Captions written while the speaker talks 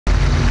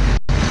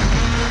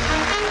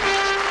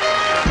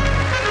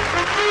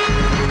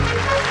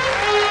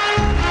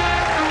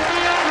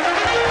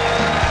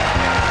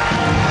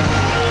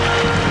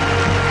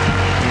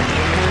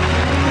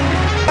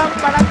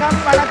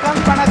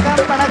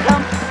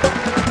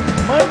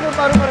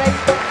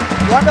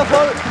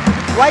wonderful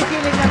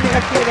Y.T.LINGAM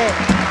நிகழ்ச்சியிலே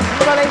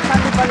உங்களை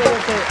சந்திப்பதை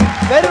விட்டு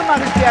பெரும்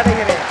மகிழ்ச்சி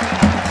அடைகிறேன்.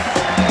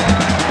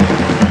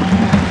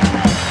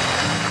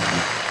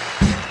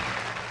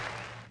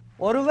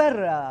 ஒருவர்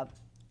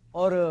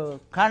ஒரு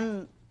கண்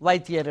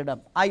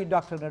வைத்தியரிடம் ஐ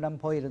டாக்டரிடம்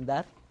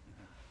போயிருந்தார்.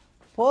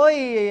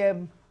 போய்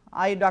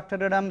ஐ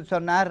டாக்டரிடம்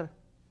சொன்னார்,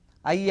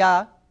 ஐயா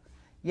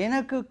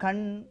எனக்கு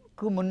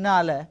கண்ணுக்கு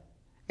முன்னால்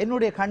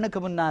என்னுடைய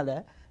கண்ணுக்கு முன்னால்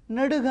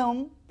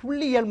நெடுகம்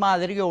புள்ளியல்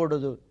மாதிரி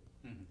ஓடுது,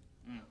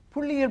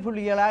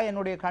 புள்ளியலாக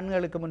என்னுடைய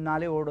கண்களுக்கு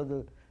முன்னாலே ஓடுது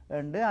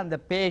என்று அந்த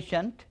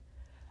பேஷண்ட்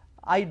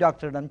ஐ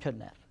டாக்டரிடம்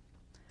சொன்னார்.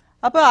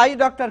 அப்போ ஐ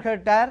டாக்டர்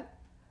கேட்டார்,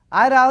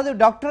 யாராவது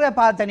டாக்டரை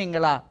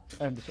பார்த்தனீங்களா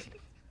என்று சொல்லி.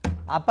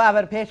 அப்போ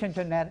அவர் பேஷண்ட்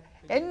சொன்னார்,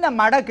 என்ன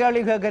மட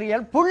கேள்வி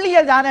கேட்கிறீர்கள்,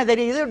 புள்ளியல் தானே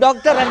தெரியுது,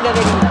 டாக்டர் அங்கே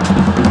தெரியுது.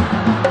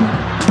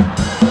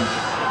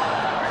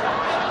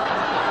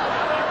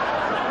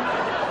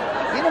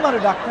 இன்னும்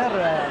ஒரு டாக்டர்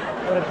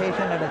ஒரு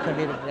பேஷண்ட்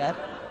சொல்லியிருக்கிறார்,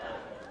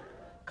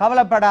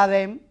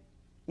 கவலைப்படாதே,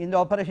 இந்த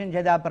ஆபரேஷன்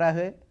செய்த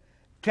பிறகு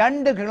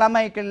 2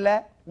 கிழமைக்குள்ள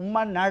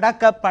உம்மா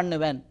நடக்க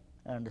பண்ணுவேன்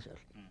என்று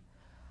சொல்லி.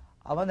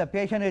 அவன் அந்த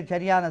பேஷண்ட்டுக்கு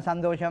சரியான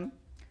சந்தோஷம்.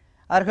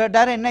 அவர்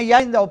கேட்டார், என்னையா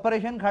இந்த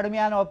ஆபரேஷன்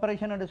கடுமையான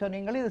ஆபரேஷன் என்று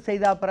சொன்னீங்களே, இது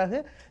செய்த பிறகு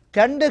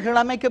 2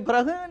 கிழமைக்கு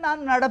பிறகு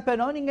நான்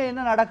நடப்பேனோ, நீங்கள்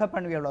என்ன நடக்க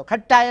பண்ணுவீங்களோ?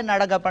 கட்டாயம்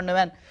நடக்க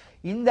பண்ணுவேன்.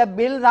 இந்த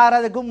பில்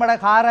தாரதுக்கு உங்களோட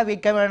காரை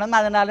விற்க வேணும்,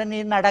 அதனால நீ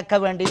நடக்க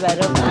வேண்டி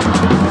வரும்.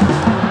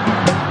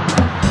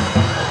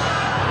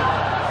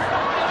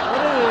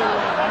 ஒரு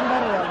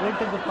நண்பர்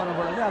வீட்டுக்கு போன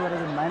பொழுது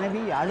அவரது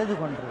மனைவி அழுது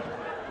கொண்டிருந்தார்.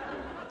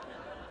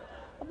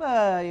 அப்போ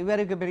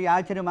இவருக்கு பெரிய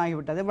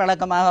ஆச்சரியமாகிவிட்டது.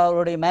 வழக்கமாக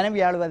அவருடைய மனைவி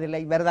அழுவதில்லை,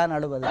 இவர் தான்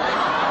அழுவது.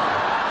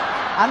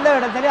 அந்த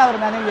இடத்துல அவர்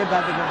மனைவியை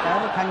பார்த்து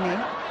கேட்டார், கண்ணே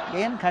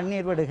ஏன்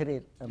கண்ணீர்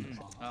விடுகிறீர்,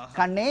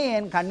 கண்ணே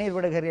ஏன் கண்ணீர்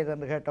விடுகிறீர்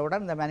என்று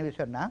கேட்டவுடன் இந்த மனைவி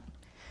சொன்னா,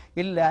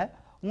 இல்லை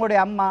உங்களுடைய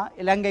அம்மா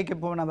இலங்கைக்கு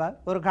போனவ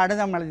ஒரு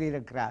கடிதம்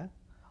எழுதியிருக்கிறார்.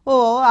 ஓ,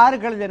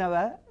 யாருக்கு எழுதினவ?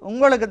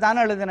 உங்களுக்கு தானே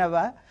எழுதினவ.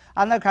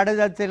 அந்த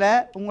கடிதத்தில்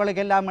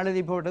உங்களுக்கு எல்லாம்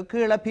எழுதி போட்டு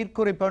கீழே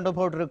பிற்குறிப்பொண்டு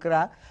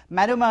போட்டிருக்கிறா,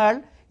 மருமகள்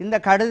இந்த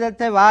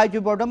கடிதத்தை வாய்ச்சி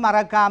போட்டு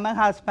மறக்காம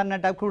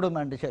ஹஸ்பண்ட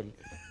கூடுமென்று சொல்லி.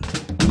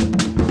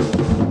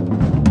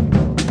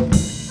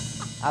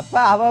 அப்ப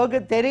அவருக்கு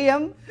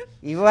தெரியும்,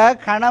 இவ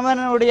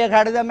கணவனுடைய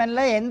கடிதம்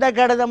இல்லை, எந்த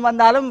கடிதம்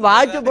வந்தாலும்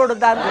வாய்ச்சி போட்டு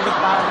தான்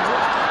கொடுப்பாங்க.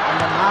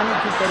 அந்த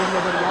மாணிக்கு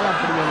தெரிந்தபடியால்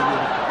அப்படி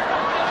எழுதியிருக்க.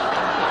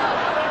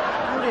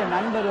 என்னுடைய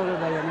நண்பர்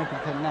ஒருவர் எனக்கு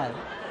சொன்னார்,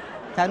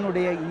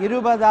 தன்னுடைய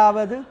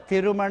 20வது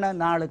திருமண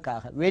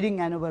நாளுக்காக,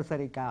 வெட்டிங்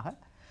ஆனிவர்சரிக்காக,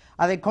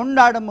 அதை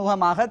கொண்டாடும்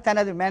முகமாக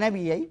தனது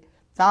மனைவியை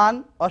தான்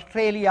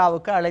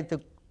ஆஸ்திரேலியாவுக்கு அழைத்து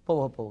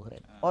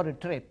போகிறேன், ஒரு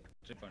ட்ரிப்.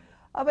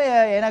 அப்போ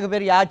எனக்கு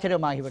பெரிய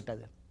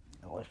ஆச்சரியமாகிவிட்டது.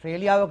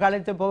 ஆஸ்திரேலியாவுக்கு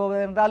அழைத்து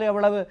போவது என்றால்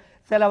எவ்வளவு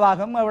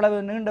செலவாகும், எவ்வளவு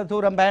நீண்ட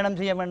தூரம் பயணம்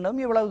செய்ய வேண்டும்.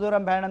 இவ்வளவு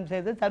தூரம் பயணம்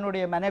செய்து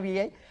தன்னுடைய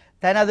மனைவியை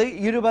தனது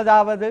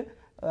 20வது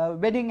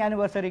வெட்டிங்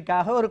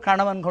ஆனிவர்சரிக்காக ஒரு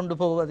கணவன் கொண்டு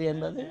போவது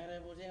என்பது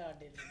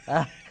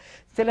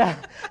சில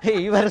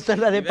இவர்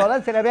சொல்வதை போல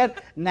சில பேர்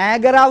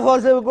நயகரா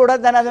ஃபால்ஸ் கூட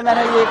தனது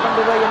மனைவியை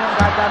கொண்டு போய் இன்னும்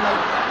காட்டாமல்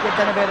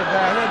எத்தனை பேர்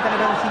இருக்கிறார்கள், எத்தனை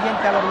பேர்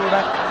சிஎன் டவர் கூட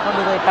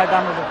கொண்டு போய்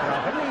காட்டாமல்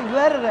இருக்கிறார்கள்.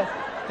 இவர்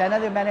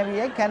தனது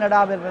மனைவியை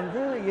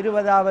கனடாவிலிருந்து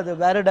 20வது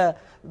வருட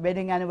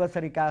வெட்டிங்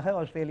ஆனிவர்சரிக்காக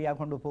ஆஸ்திரேலியா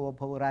கொண்டு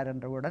போகிறார்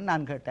என்றவுடன்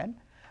நான் கேட்டேன்,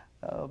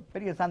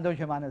 பெரிய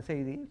சந்தோஷமான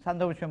செய்தி,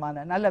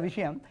 சந்தோஷமான நல்ல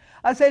விஷயம்.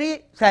 சரி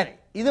சரி,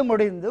 இது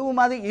முடிந்து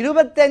உமது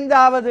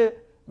 25வது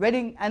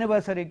வெட்டிங்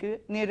ஆனிவர்சரிக்கு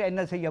நீர்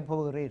என்ன செய்ய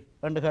போகிறீர்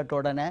என்று கேட்ட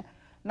உடனே,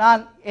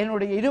 நான்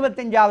என்னுடைய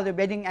 25வது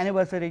வெட்டிங்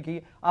ஆனிவர்சரிக்கு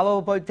அவ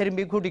போய்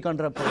திரும்பி கூட்டிக்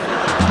கொண்டிருப்பேன்.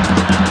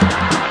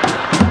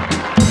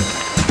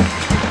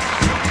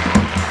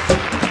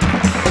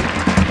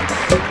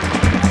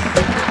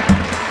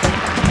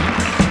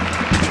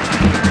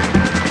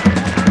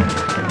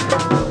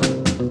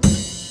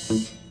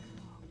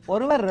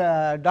 ஒருவர்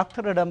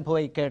டாக்டரிடம்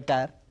போய்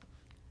கேட்டார்,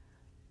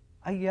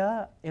 ஐயா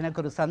எனக்கு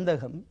ஒரு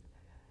சந்தேகம்,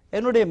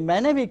 என்னுடைய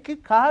மனைவிக்கு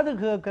காது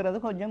கேட்கறது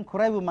கொஞ்சம்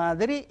குறைவு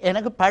மாதிரி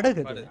எனக்கு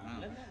படுகுது,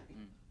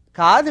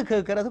 காது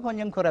கேட்கறது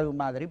கொஞ்சம் குறைவு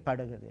மாதிரி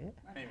படுகுது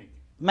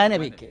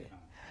மனைவிக்கு.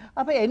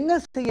 அப்போ என்ன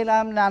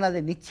செய்யலாம், நான்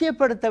அதை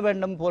நிச்சயப்படுத்த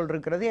வேண்டும் போல்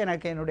இருக்கிறது.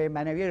 எனக்கு என்னுடைய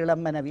மனைவி,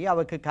 இளம் மனைவி,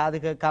 அவருக்கு காது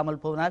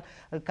கேட்காமல் போனால்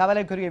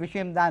கவலைக்குரிய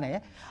விஷயம்தானே,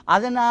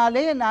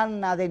 அதனாலே நான்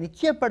அதை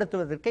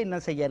நிச்சயப்படுத்துவதற்கு என்ன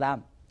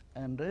செய்யலாம்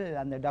என்று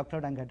அந்த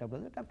டாக்டரிடம்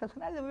கேட்டபோது டாக்டர்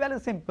சொன்னார், இது வெரி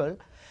சிம்பிள்,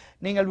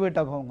 நீங்கள்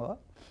வீட்டை போங்க,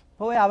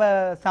 போய் அவள்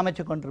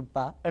சமைச்சு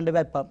கொண்டிருப்பா, 2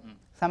 வெப்பம்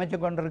சமைச்சு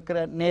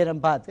கொண்டிருக்கிற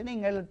நேரம் பார்த்து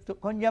நீங்கள்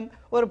கொஞ்சம்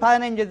ஒரு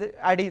 15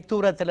 அடி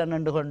தூரத்தில்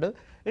நின்று கொண்டு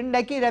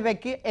இன்றைக்கு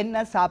இரவைக்கு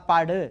என்ன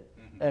சாப்பாடு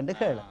என்று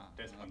கேளு,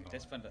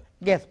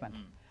 கெஸ் பண்ண.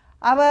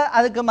 அவள்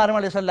அதுக்கு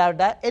மறுமொழி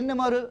சொல்லாவிட்டா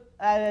இன்னும் ஒரு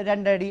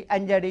 2 அடி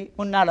 5 அடி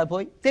முன்னால்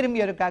போய்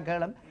திரும்பி ஒரு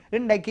கேளும்,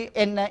 இன்றைக்கு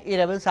என்ன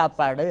இரவு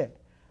சாப்பாடு.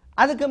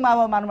 அதுக்கு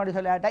அவன் மறுமொழி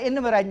சொல்லாவிட்டா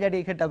இன்னும் ஒரு 5 அடி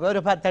கிட்ட போய்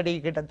ஒரு 10 அடி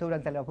கிட்ட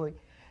தூரத்தில் போய்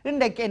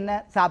இன்றைக்கு என்ன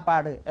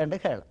சாப்பாடு என்று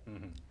கேளு.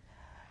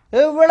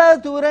 எவ்வளவு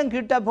தூரம்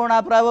கிட்ட போனா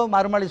பிறகு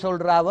மறுமொழி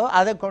சொல்றாவோ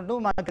அதை கொண்டு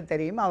உனக்கு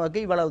தெரியும்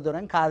அவருக்கு இவ்வளவு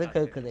தூரம் காது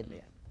கேட்குது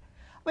இல்லையா.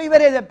 அப்போ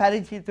இவரை இதை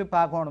பரிசித்து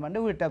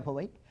பார்க்கணுமென்று வீட்டை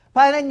போய்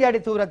 15 அடி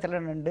தூரத்தில்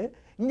நின்று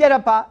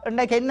இஞ்சரப்பா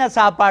இன்றைக்கு என்ன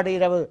சாப்பாடு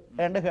இரவு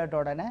என்று கேட்ட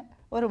உடனே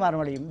ஒரு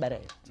மறுமொழியும் வர.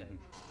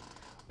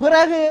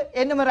 பிறகு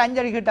இன்னும் ஒரு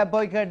 5 அடி கிட்ட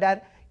போய்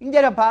கேட்டார்,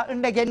 இஞ்சரப்பா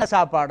இன்றைக்கு என்ன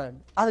சாப்பாடு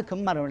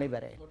அதுக்கும் மறுமொழி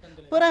வரைய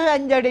பிறகு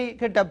 5 அடி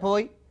கிட்ட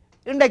போய்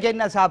இன்றைக்கு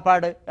என்ன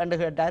சாப்பாடு என்று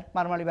கேட்டார்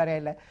மறுமொழி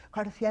வரையில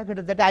கடைசியாக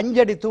கிட்டத்தட்ட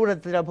 5 அடி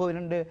தூரத்தில் போய்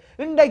நின்று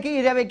இன்றைக்கு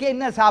இரவைக்கு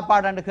என்ன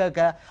சாப்பாடுன்னு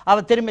கேட்க அவ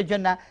திரும்பி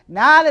சொன்னா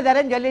 4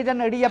 தரம்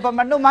சொல்லிட்டு இடியப்பம்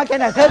பண்ணு மாக்க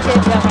என்ன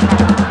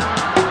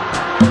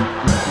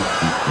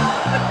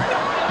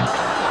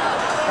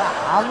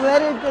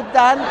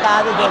அவருக்குத்தான்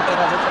காது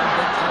கேட்கிறது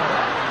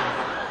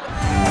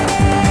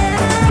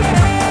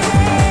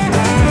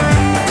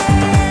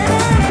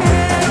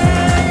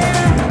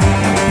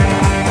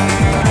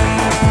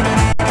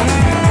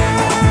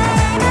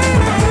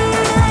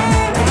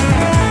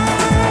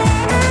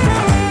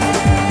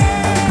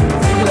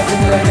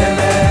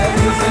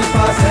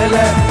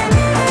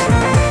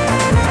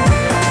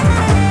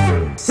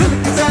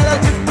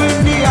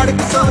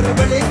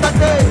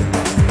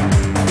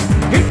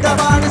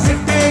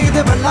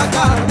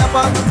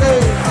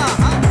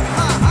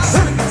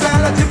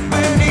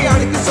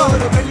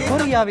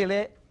கொரியாவிலே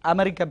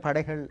அமெரிக்க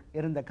படைகள்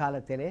இருந்த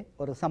காலத்திலே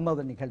ஒரு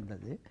சம்பவம்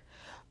நிகழ்ந்தது.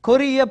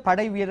 கொரிய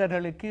படை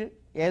வீரர்களுக்கு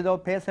ஏதோ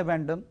பேச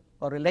வேண்டும்,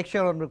 ஒரு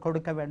லெக்சர் ஒன்று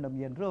கொடுக்க வேண்டும்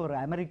என்று ஒரு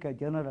அமெரிக்க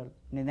ஜெனரல்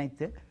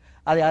நினைத்து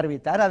அதை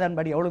அறிவித்தார்.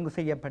 அதன்படி ஒழுங்கு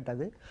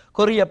செய்யப்பட்டது.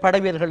 கொரிய படை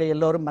வீரர்கள்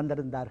எல்லோரும்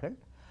வந்திருந்தார்கள்.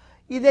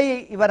 இதை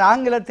இவர்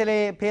ஆங்கிலத்திலே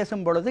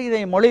பேசும் பொழுது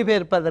இதை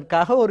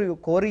மொழிபெயர்ப்பதற்காக ஒரு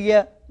கொரிய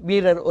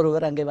வீரர்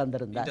ஒருவர் அங்கே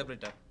வந்திருந்தார்,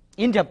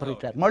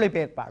 இன்டர்பிரிட்டர்,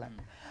 மொழிபெயர்ப்பாளர்.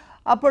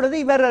 அப்பொழுது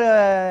இவர்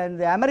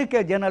இந்த அமெரிக்க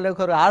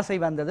ஜெனரலுக்கு ஒரு ஆசை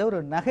வந்தது, ஒரு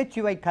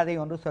நகைச்சுவை கதை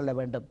ஒன்று சொல்ல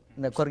வேண்டும்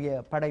இந்த கொரிய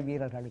படை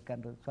வீரர்களுக்கு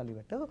என்று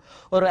சொல்லிவிட்டு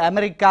ஒரு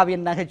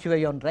அமெரிக்காவின் நகைச்சுவை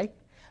ஒன்றை,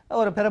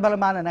 ஒரு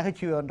பிரபலமான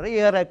நகைச்சுவை ஒன்றை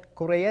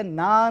ஏறக்குறைய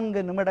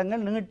 4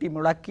 நிமிடங்கள் நீட்டி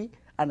முழக்கி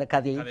அந்த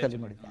கதையை சொல்லி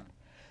முடித்தார்.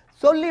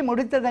 சொல்லி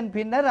முடித்ததன்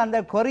பின்னர் அந்த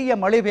கொரிய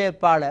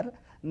மொழிபெயர்ப்பாளர்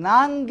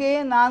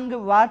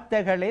 4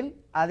 வார்த்தைகளில்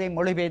அதை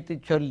மொழிபெயர்த்து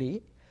சொல்லி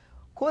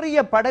கொரிய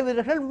படை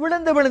வீரர்கள்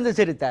விழுந்து விழுந்து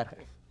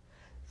சிரித்தார்கள்.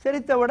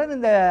 சிரித்தவுடன்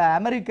இந்த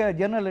அமெரிக்க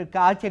ஜெனரலுக்கு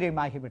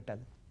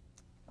ஆச்சரியமாகிவிட்டது.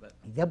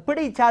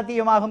 எப்படி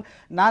சாத்தியமாகும்?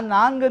 நான்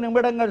 4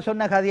 நிமிடங்கள்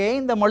சொன்ன கதையை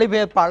இந்த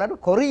மொழிபெயர்ப்பாளர்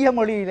கொரிய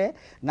மொழியிலே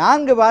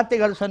 4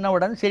 வார்த்தைகள்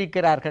சொன்னவுடன்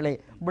சிரிக்கிறார்களே,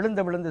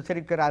 விழுந்து விழுந்து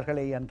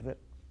சிரிக்கிறார்களே என்று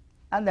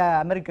அந்த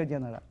அமெரிக்க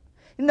ஜெனரல்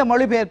இந்த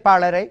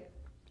மொழிபெயர்ப்பாளரை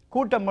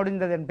கூட்டம்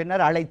முடிந்ததன்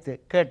பின்னர் அழைத்து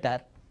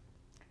கேட்டார்,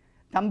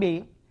 தம்பி,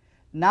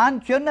 நான்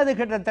சொன்னது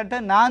கிட்டத்தட்ட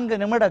 4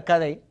 நிமிட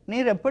கதை,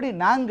 நீர் எப்படி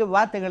 4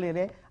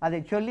 வார்த்தைகளிலே அதை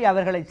சொல்லி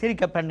அவர்களை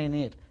சிரிக்க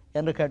பண்ணினீர்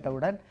என்று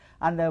கேட்டவுடன்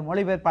அந்த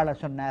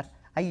மொழிபெயர்ப்பாளர் சொன்னார்,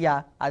 ஐயா,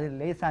 அது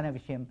லேசான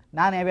விஷயம்,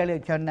 நான்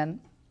எவ்வளவு சொன்னேன்,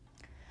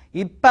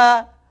 இப்போ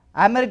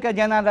அமெரிக்க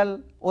ஜெனரல்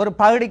ஒரு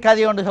பகுதி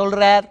கதை ஒன்று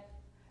சொல்கிறார்,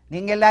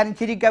 நீங்கள் எல்லாரும்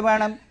சிரிக்க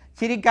வேணும்,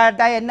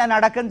 சிரிக்காட்டா என்ன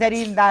நடக்கும்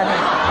தெரியும் தானே.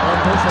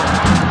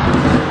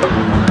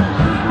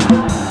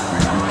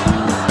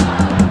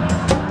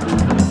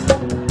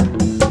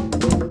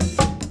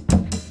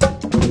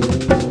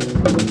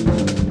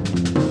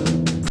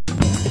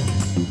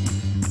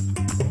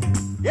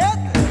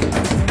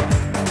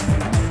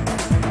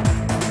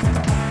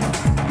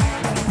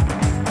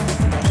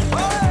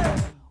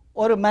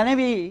 ஒரு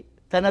மனைவி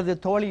தனது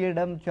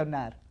தோழியிடம்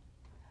சொன்னார்,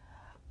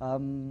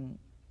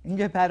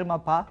 இங்கே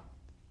பாருமாப்பா,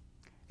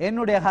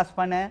 என்னுடைய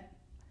ஹஸ்பண்டை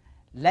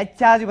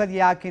லட்சாதிபதி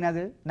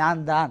ஆக்கினது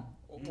நான் தான்.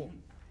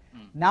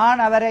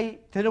 நான் அவரை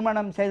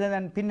திருமணம்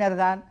செய்ததன் பின்னர்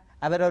தான்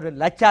அவர் ஒரு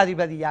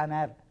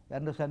லட்சாதிபதியானார்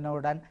என்று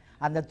சொன்னவுடன்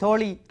அந்த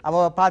தோழி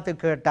அவ பார்த்து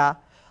கேட்டா,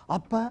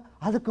 அப்போ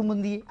அதுக்கு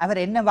முந்தி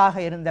அவர் என்னவாக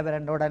இருந்தவர்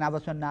என்றவுடன்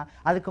அவ சொன்னா,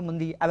 அதுக்கு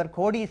முந்தி அவர்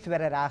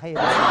கோடீஸ்வரராக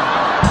இருந்தவர்.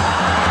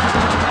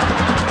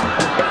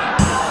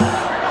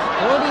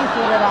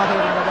 கோடீஸ்வரராக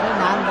இருந்தவரை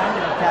நான் தான்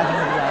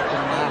லட்சாதிபதியாக.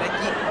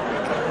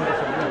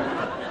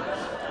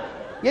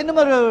 இன்னும்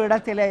ஒரு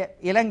இடத்திலே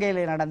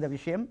இலங்கையில் நடந்த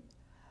விஷயம்,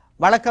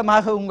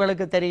 வழக்கமாக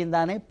உங்களுக்கு தெரியும்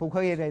தானே,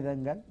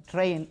 புகையிரதங்கள்,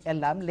 ட்ரெயின்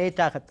எல்லாம்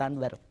லேட்டாகத்தான்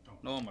வரும்,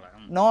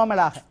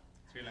 நார்மலாக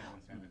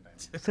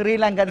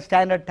ஸ்ரீலங்கன்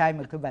ஸ்டாண்டர்ட்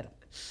டைமுக்கு வரும்.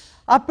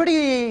 அப்படி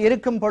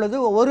இருக்கும் பொழுது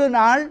ஒரு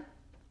நாள்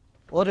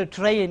ஒரு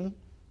ட்ரெயின்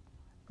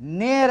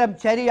நேரம்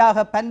சரியாக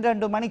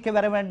 12 மணிக்கு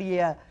வர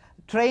வேண்டிய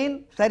ட்ரெயின்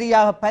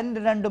சரியாக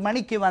 12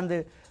 மணிக்கு வந்து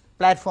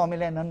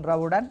பிளாட்ஃபார்மில்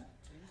நின்றவுடன்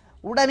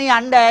உடனே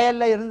அண்ட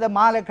அயலில் இருந்த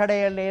மாலை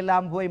கடைகளில்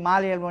எல்லாம் போய்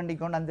மாலைகள் வண்டி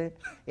கொண்டு வந்து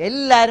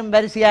எல்லாரும்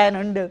வரிசையாக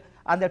நின்று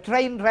அந்த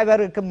ட்ரெயின்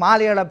டிரைவருக்கு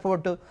மாலைகளை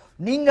போட்டு,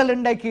 நீங்கள்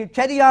இன்றைக்கு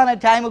சரியான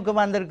டைமுக்கு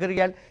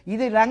வந்திருக்கிறீர்கள்,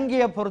 இது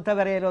இலங்கையை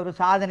பொறுத்தவரையில் ஒரு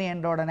சாதனை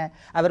என்ற உடனே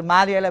அவர்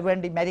மாலைகளை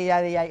வேண்டி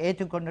மரியாதையாக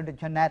ஏற்றுக்கொண்டுட்டு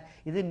சொன்னார்,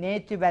 இது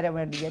நேற்று வர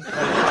வேண்டிய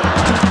ட்ரெயின்.